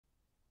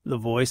The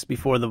Voice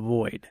Before the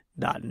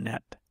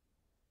Void.net.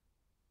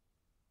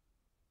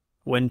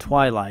 When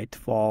Twilight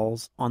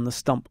Falls on the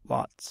Stump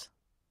Lots,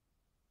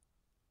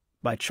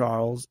 by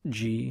Charles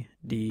G.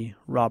 D.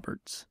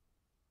 Roberts.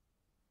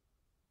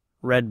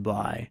 Read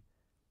by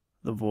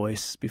The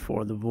Voice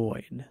Before the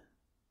Void.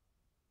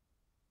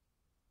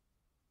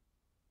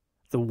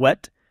 The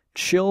wet,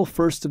 chill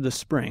first of the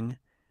spring,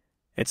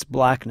 its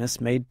blackness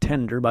made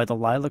tender by the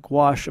lilac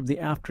wash of the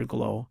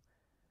afterglow,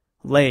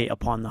 lay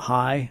upon the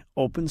high,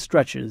 open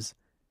stretches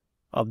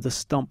of the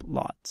stump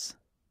lots.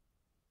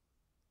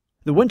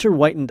 The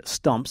winter-whitened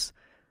stumps,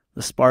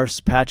 the sparse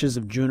patches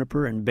of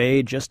juniper and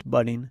bay just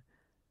budding,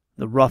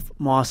 the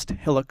rough-mossed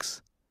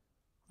hillocks,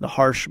 the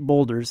harsh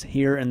boulders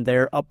here and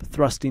there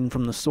up-thrusting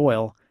from the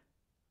soil,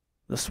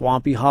 the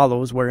swampy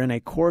hollows wherein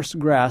a coarse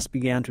grass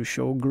began to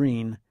show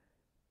green,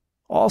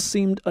 all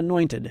seemed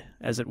anointed,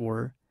 as it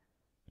were,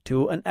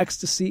 to an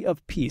ecstasy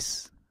of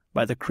peace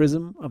by the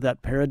chrism of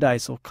that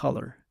paradisal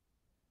color.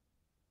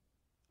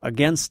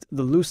 Against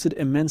the lucid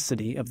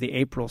immensity of the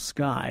April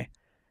sky,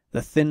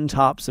 the thin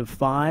tops of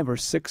 5 or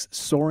 6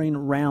 soaring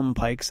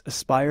ram-pikes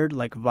aspired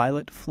like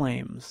violet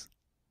flames.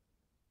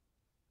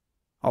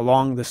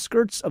 Along the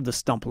skirts of the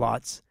stump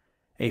lots,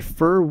 a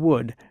fir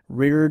wood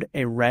reared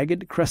a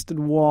ragged crested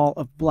wall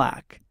of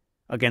black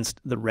against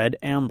the red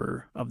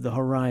amber of the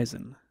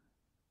horizon.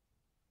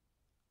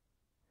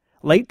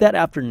 Late that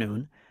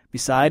afternoon,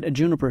 beside a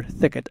juniper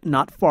thicket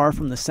not far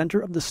from the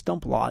center of the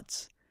stump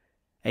lots,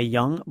 a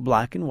young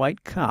black and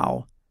white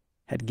cow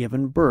had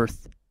given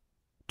birth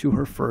to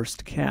her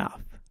first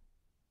calf.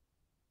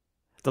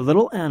 The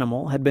little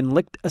animal had been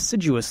licked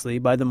assiduously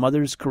by the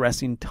mother's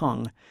caressing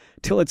tongue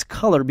till its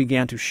color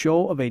began to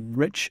show of a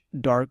rich,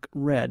 dark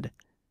red.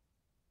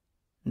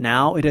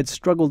 Now it had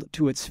struggled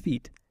to its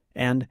feet,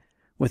 and,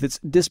 with its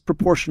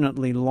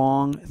disproportionately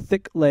long,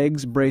 thick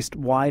legs braced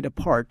wide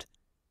apart,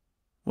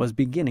 was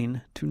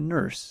beginning to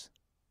nurse.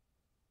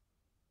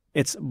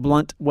 Its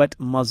blunt, wet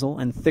muzzle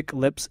and thick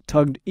lips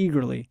tugged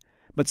eagerly,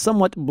 but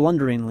somewhat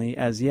blunderingly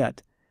as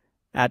yet,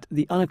 at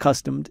the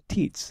unaccustomed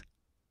teats,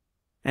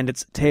 and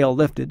its tail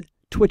lifted,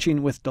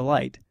 twitching with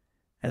delight,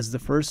 as the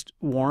first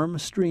warm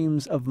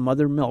streams of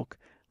mother milk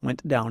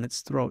went down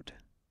its throat.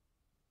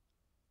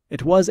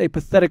 It was a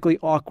pathetically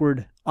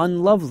awkward,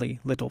 unlovely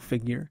little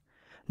figure,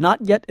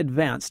 not yet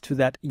advanced to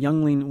that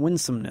youngling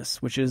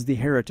winsomeness which is the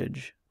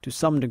heritage, to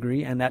some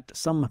degree and at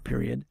some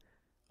period,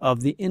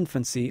 of the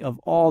infancy of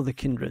all the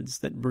kindreds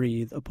that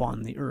breathe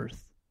upon the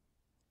earth.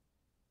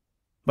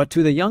 But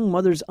to the young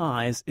mother's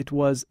eyes it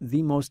was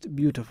the most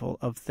beautiful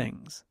of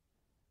things.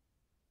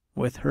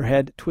 With her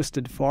head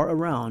twisted far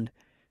around,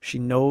 she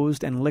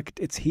nosed and licked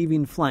its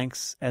heaving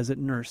flanks as it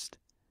nursed,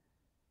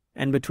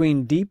 and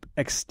between deep,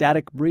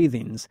 ecstatic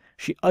breathings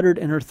she uttered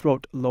in her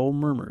throat low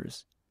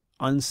murmurs,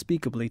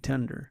 unspeakably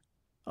tender,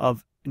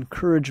 of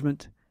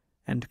encouragement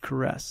and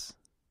caress.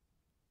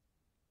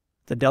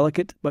 The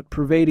delicate but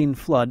pervading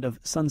flood of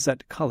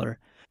sunset color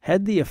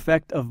had the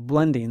effect of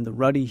blending the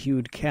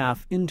ruddy-hued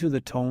calf into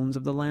the tones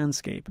of the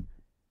landscape,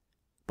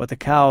 but the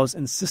cow's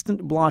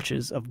insistent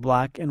blotches of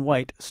black and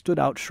white stood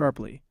out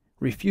sharply,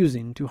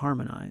 refusing to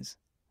harmonize.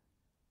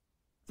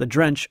 The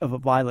drench of a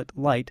violet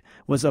light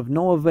was of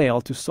no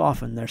avail to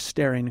soften their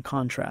staring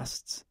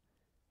contrasts.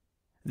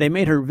 They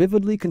made her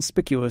vividly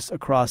conspicuous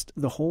across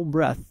the whole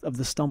breadth of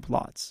the stump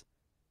lots,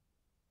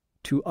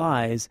 to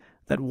eyes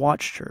that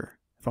watched her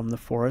from the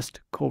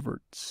forest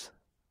coverts.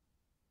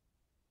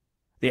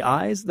 The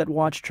eyes that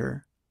watched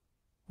her,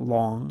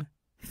 long,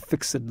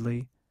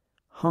 fixedly,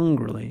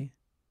 hungrily,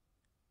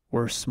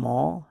 were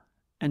small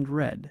and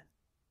red.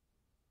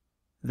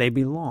 They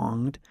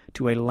belonged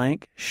to a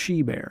lank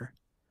she-bear,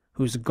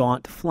 whose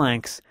gaunt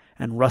flanks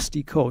and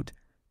rusty coat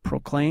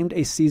proclaimed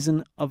a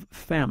season of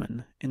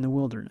famine in the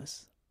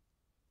wilderness.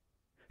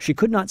 She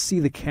could not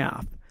see the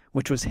calf,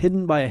 which was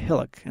hidden by a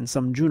hillock and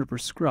some juniper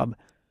scrub,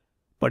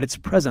 but its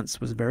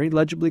presence was very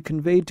legibly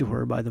conveyed to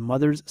her by the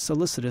mother's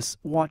solicitous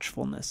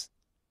watchfulness.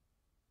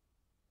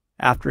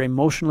 After a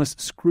motionless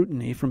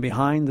scrutiny from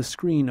behind the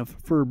screen of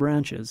fir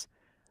branches,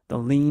 the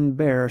lean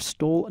bear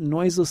stole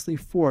noiselessly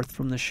forth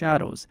from the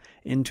shadows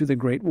into the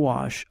great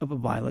wash of a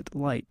violet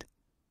light.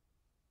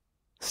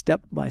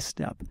 Step by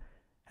step,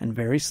 and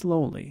very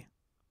slowly,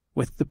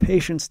 with the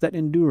patience that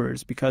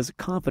endures because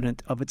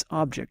confident of its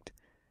object,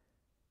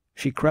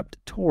 she crept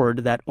toward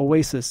that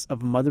oasis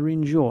of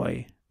mothering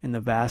joy in the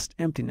vast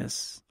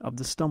emptiness of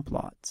the stump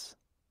lots.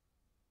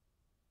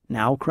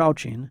 Now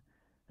crouching,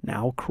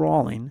 now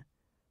crawling,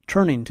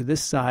 turning to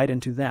this side and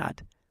to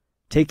that,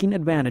 taking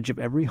advantage of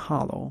every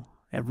hollow,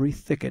 every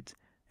thicket,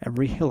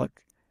 every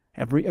hillock,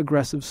 every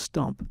aggressive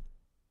stump,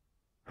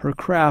 her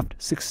craft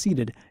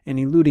succeeded in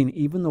eluding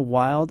even the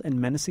wild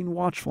and menacing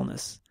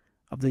watchfulness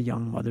of the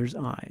young mother's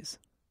eyes.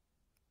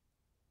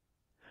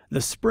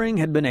 The spring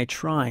had been a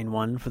trying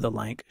one for the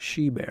lank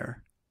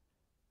she-bear.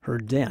 Her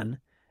den,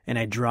 in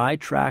a dry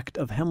tract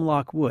of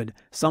hemlock wood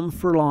some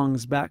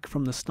furlongs back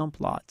from the stump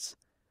lots,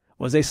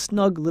 was a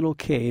snug little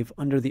cave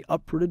under the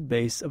uprooted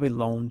base of a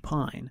lone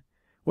pine,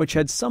 which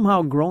had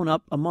somehow grown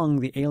up among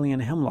the alien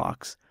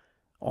hemlocks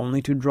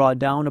only to draw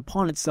down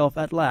upon itself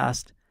at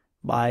last,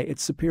 by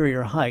its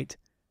superior height,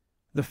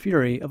 the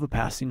fury of a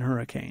passing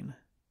hurricane.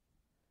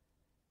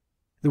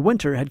 The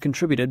winter had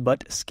contributed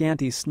but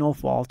scanty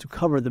snowfall to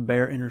cover the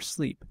bear in her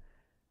sleep,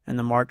 and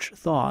the March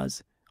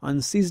thaws,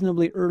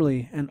 unseasonably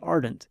early and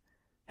ardent,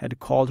 had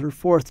called her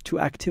forth to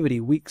activity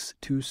weeks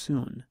too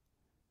soon.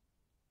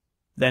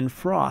 Then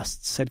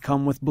frosts had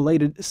come with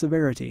belated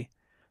severity,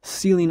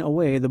 sealing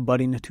away the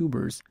budding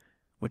tubers,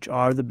 which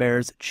are the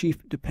bear's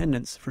chief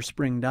dependence for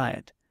spring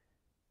diet,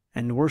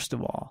 and worst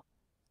of all,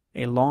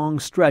 a long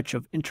stretch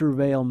of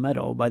intervale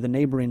meadow by the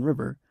neighboring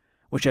river,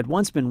 which had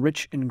once been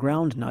rich in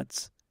ground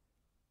nuts,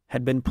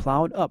 had been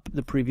plowed up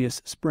the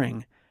previous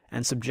spring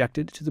and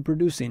subjected to the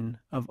producing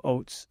of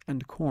oats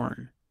and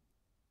corn.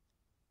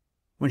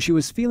 When she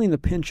was feeling the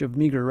pinch of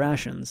meager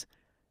rations,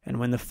 and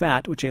when the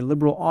fat which a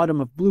liberal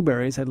autumn of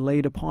blueberries had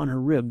laid upon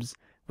her ribs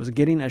was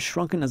getting as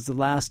shrunken as the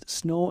last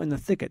snow in the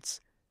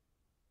thickets,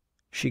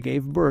 she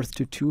gave birth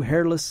to 2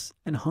 hairless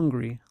and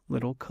hungry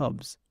little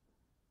cubs.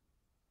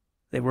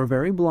 They were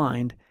very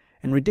blind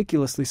and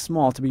ridiculously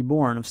small to be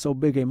born of so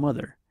big a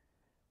mother,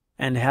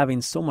 and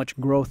having so much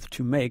growth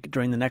to make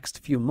during the next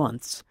few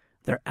months,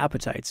 their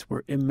appetites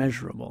were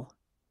immeasurable.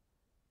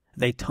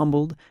 They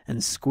tumbled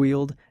and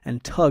squealed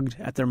and tugged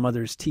at their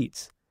mother's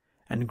teats,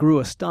 and grew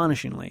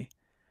astonishingly,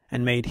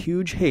 and made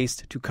huge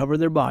haste to cover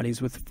their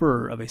bodies with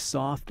fur of a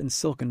soft and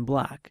silken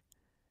black.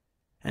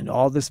 And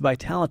all this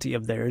vitality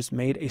of theirs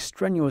made a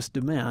strenuous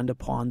demand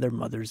upon their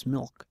mother's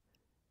milk.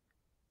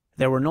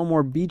 There were no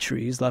more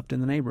bee-trees left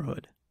in the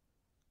neighborhood.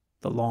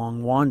 The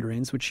long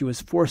wanderings which she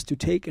was forced to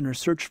take in her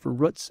search for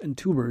roots and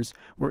tubers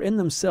were in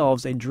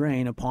themselves a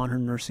drain upon her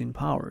nursing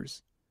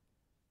powers.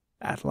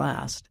 At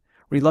last,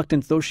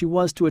 reluctant though she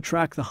was to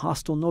attract the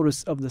hostile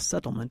notice of the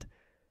settlement,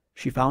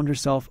 she found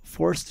herself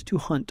forced to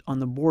hunt on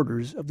the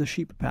borders of the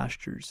sheep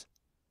pastures.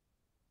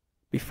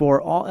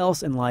 Before all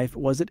else in life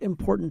was it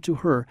important to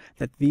her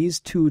that these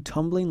 2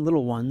 tumbling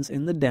little ones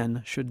in the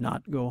den should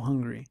not go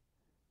hungry.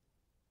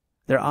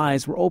 Their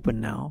eyes were open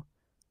now,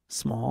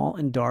 small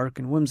and dark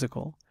and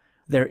whimsical,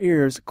 their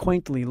ears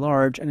quaintly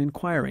large and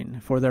inquiring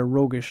for their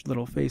roguish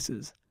little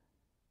faces.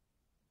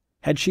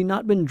 Had she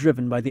not been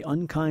driven by the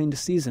unkind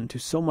season to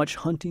so much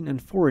hunting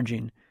and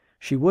foraging,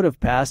 she would have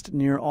passed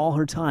near all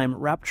her time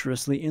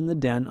rapturously in the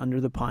den under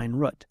the pine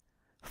root,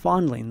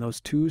 fondling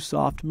those 2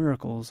 soft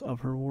miracles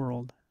of her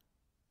world.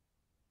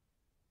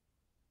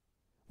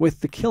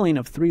 With the killing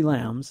of 3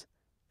 lambs,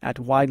 at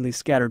widely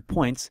scattered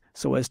points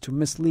so as to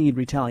mislead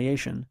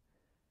retaliation,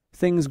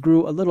 things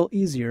grew a little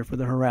easier for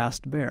the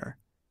harassed bear,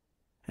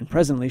 and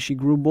presently she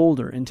grew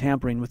bolder in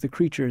tampering with the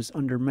creatures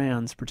under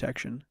man's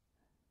protection.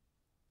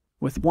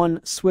 With one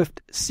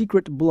swift,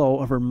 secret blow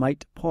of her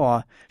might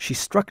paw, she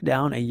struck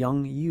down a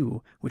young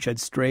ewe which had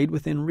strayed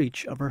within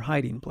reach of her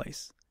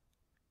hiding-place.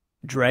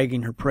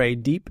 Dragging her prey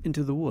deep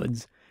into the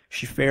woods,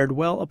 she fared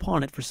well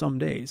upon it for some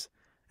days,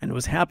 and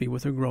was happy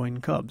with her growing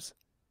cubs.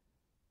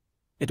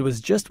 It was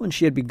just when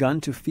she had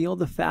begun to feel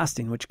the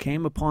fasting which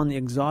came upon the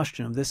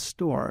exhaustion of this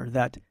store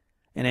that,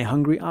 in a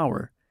hungry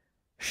hour,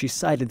 she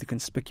sighted the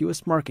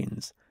conspicuous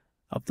markings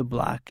of the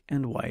black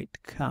and white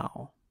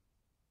cow.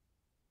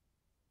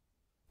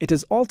 It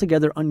is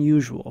altogether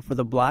unusual for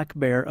the black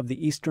bear of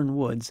the eastern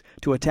woods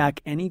to attack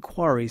any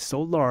quarry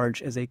so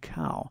large as a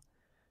cow,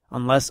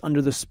 unless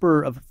under the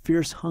spur of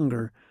fierce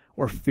hunger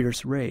or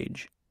fierce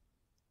rage.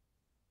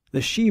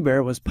 The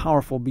she-bear was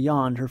powerful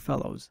beyond her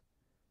fellows.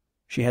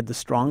 She had the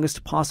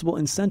strongest possible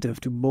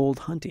incentive to bold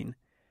hunting,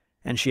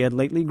 and she had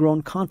lately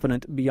grown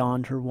confident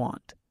beyond her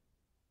wont.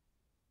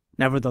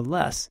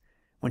 Nevertheless,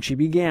 when she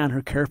began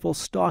her careful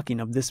stalking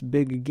of this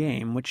big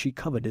game which she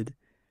coveted,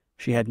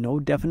 she had no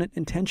definite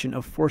intention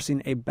of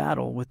forcing a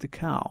battle with the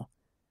cow.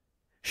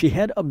 She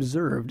had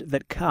observed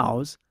that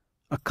cows,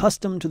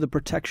 accustomed to the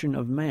protection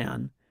of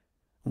man,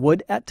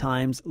 would at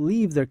times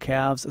leave their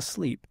calves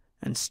asleep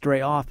and stray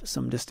off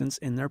some distance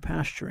in their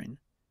pasturing.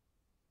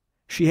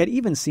 She had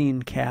even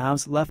seen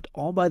calves left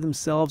all by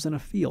themselves in a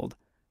field,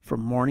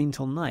 from morning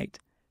till night,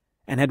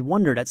 and had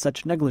wondered at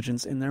such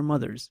negligence in their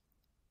mothers.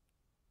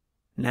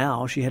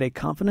 Now she had a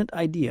confident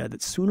idea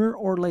that sooner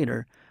or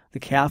later the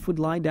calf would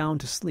lie down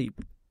to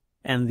sleep,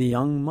 and the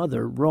young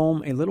mother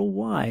roam a little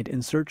wide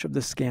in search of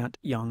the scant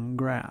young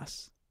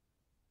grass.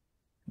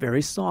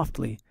 Very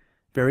softly,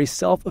 very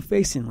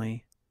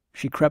self-effacingly,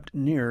 she crept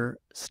nearer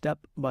step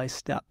by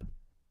step,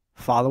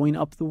 following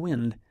up the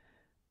wind,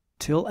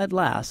 till at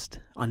last,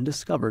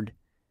 undiscovered,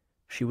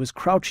 she was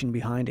crouching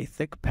behind a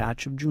thick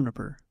patch of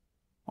juniper,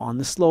 on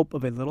the slope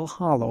of a little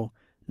hollow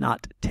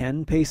not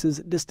 10 paces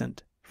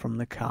distant from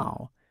the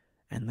cow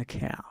and the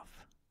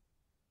calf.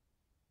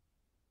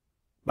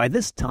 By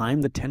this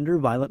time the tender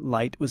violet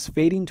light was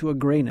fading to a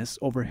grayness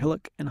over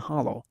hillock and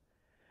hollow,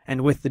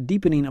 and with the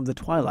deepening of the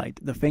twilight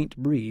the faint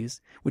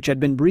breeze, which had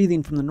been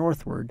breathing from the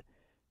northward,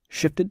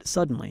 shifted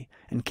suddenly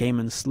and came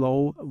in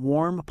slow,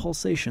 warm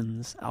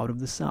pulsations out of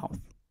the south.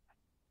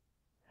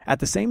 At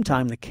the same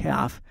time the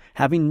calf,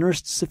 having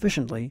nursed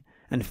sufficiently,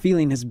 and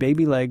feeling his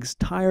baby legs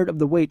tired of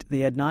the weight they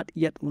had not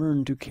yet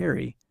learned to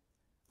carry,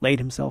 laid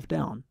himself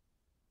down.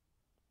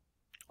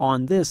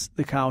 On this,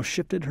 the cow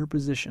shifted her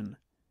position.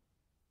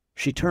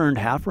 She turned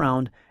half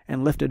round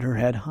and lifted her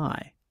head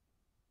high.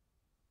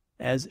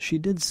 As she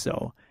did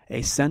so,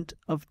 a scent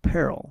of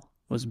peril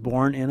was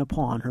borne in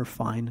upon her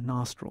fine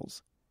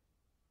nostrils.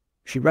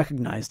 She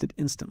recognized it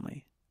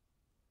instantly.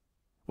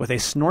 With a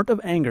snort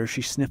of anger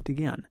she sniffed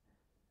again,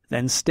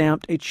 then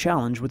stamped a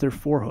challenge with her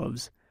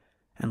forehoofs,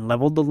 and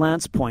leveled the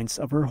lance points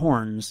of her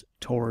horns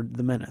toward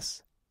the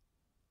menace.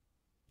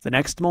 The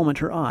next moment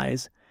her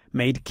eyes,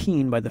 made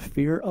keen by the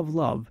fear of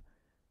love,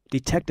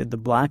 detected the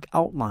black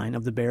outline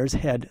of the bear's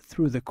head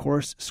through the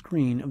coarse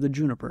screen of the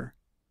juniper.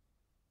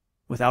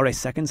 Without a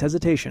second's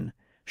hesitation,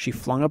 she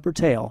flung up her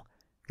tail,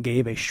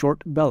 gave a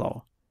short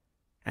bellow,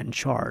 and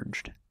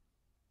charged.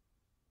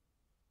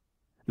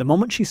 The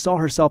moment she saw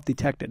herself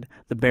detected,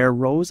 the bear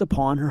rose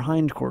upon her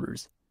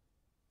hindquarters.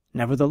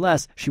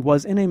 Nevertheless, she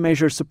was in a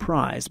measure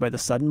surprised by the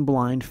sudden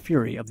blind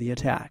fury of the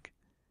attack.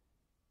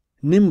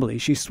 Nimbly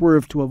she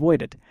swerved to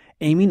avoid it,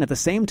 aiming at the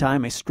same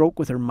time a stroke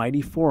with her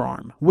mighty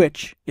forearm,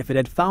 which, if it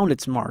had found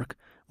its mark,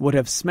 would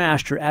have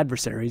smashed her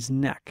adversary's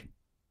neck.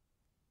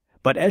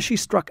 But as she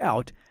struck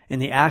out, in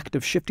the act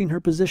of shifting her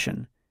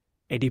position,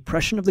 a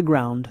depression of the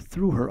ground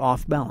threw her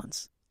off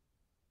balance.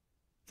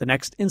 The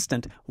next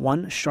instant,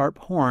 one sharp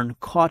horn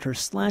caught her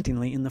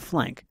slantingly in the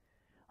flank,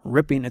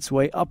 ripping its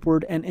way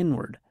upward and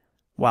inward,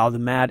 while the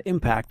mad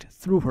impact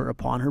threw her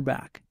upon her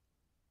back.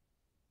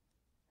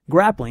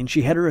 Grappling,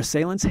 she had her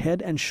assailant's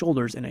head and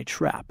shoulders in a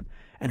trap,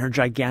 and her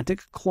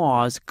gigantic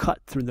claws cut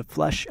through the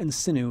flesh and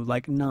sinew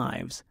like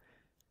knives.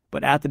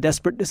 But at the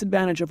desperate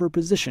disadvantage of her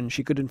position,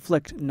 she could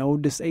inflict no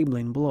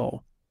disabling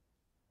blow.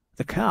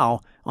 The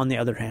cow, on the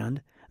other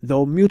hand,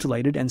 though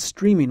mutilated and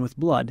streaming with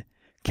blood,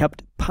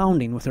 kept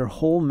pounding with her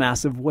whole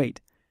massive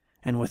weight,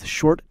 and with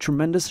short,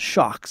 tremendous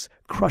shocks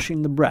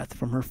crushing the breath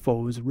from her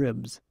foe's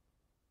ribs.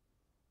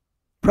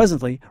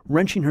 Presently,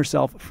 wrenching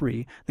herself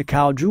free, the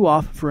cow drew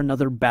off for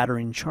another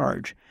battering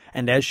charge,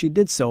 and as she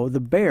did so, the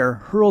bear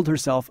hurled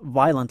herself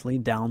violently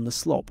down the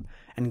slope,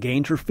 and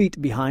gained her feet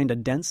behind a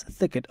dense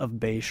thicket of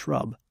bay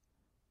shrub.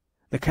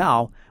 The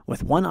cow,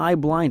 with one eye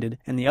blinded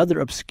and the other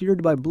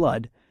obscured by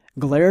blood,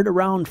 glared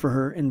around for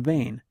her in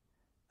vain,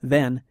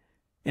 then,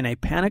 in a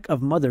panic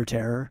of mother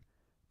terror,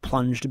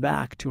 plunged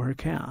back to her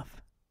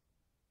calf.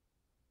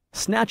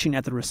 Snatching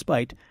at the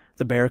respite,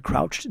 the bear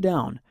crouched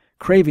down,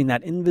 craving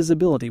that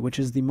invisibility which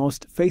is the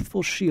most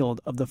faithful shield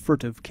of the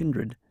furtive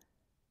kindred.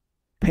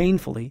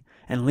 Painfully,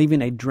 and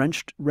leaving a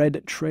drenched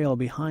red trail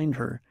behind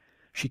her,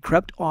 she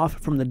crept off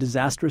from the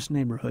disastrous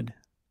neighborhood.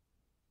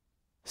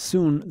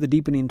 Soon the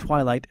deepening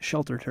twilight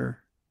sheltered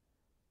her.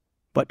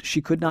 But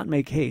she could not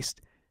make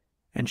haste,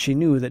 and she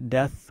knew that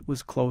death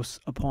was close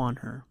upon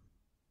her.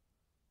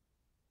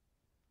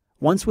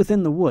 Once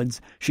within the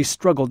woods, she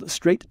struggled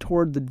straight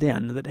toward the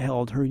den that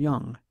held her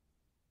young.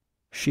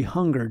 She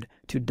hungered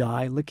to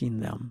die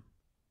licking them.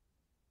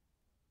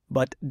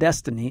 But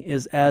destiny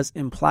is as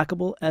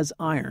implacable as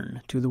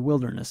iron to the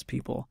wilderness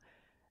people,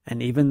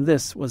 and even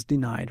this was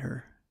denied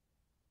her.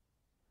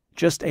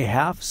 Just a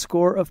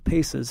half-score of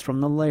paces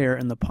from the lair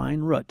in the pine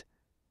root,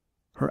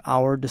 her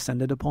hour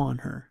descended upon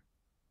her.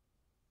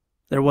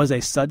 There was a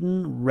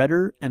sudden,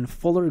 redder and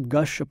fuller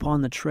gush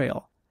upon the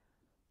trail.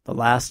 The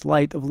last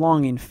light of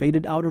longing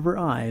faded out of her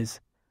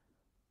eyes,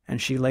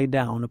 and she lay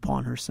down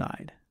upon her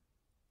side.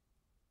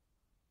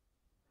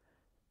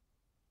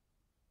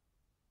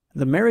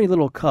 The merry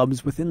little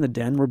cubs within the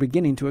den were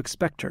beginning to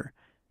expect her,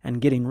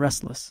 and getting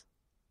restless.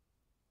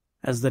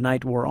 As the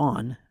night wore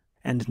on,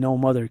 and no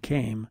mother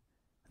came,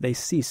 they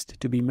ceased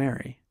to be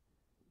merry.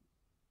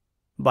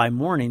 By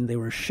morning they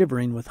were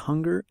shivering with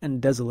hunger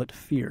and desolate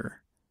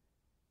fear.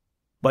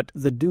 But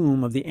the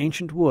doom of the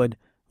ancient wood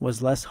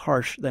was less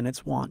harsh than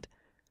its wont,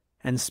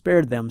 and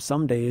spared them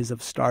some days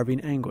of starving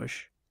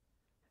anguish.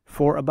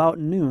 For about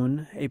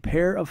noon a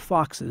pair of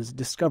foxes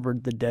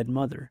discovered the dead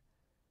mother,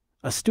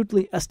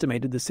 astutely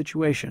estimated the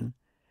situation,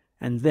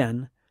 and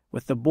then,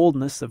 with the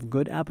boldness of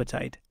good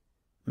appetite,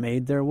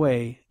 made their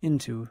way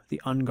into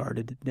the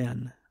unguarded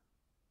den.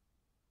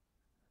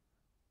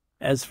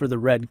 As for the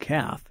red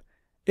calf,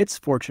 its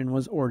fortune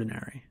was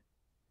ordinary.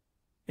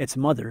 Its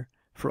mother,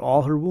 for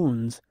all her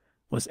wounds,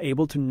 was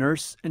able to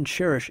nurse and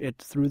cherish it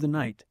through the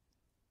night,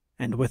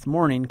 and with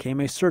morning came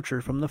a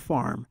searcher from the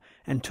farm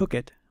and took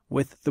it,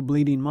 with the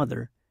bleeding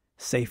mother,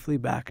 safely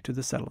back to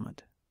the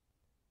settlement.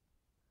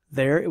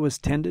 There it was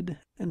tended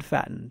and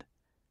fattened,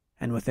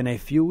 and within a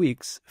few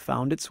weeks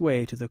found its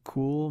way to the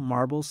cool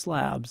marble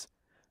slabs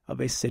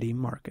of a city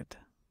market.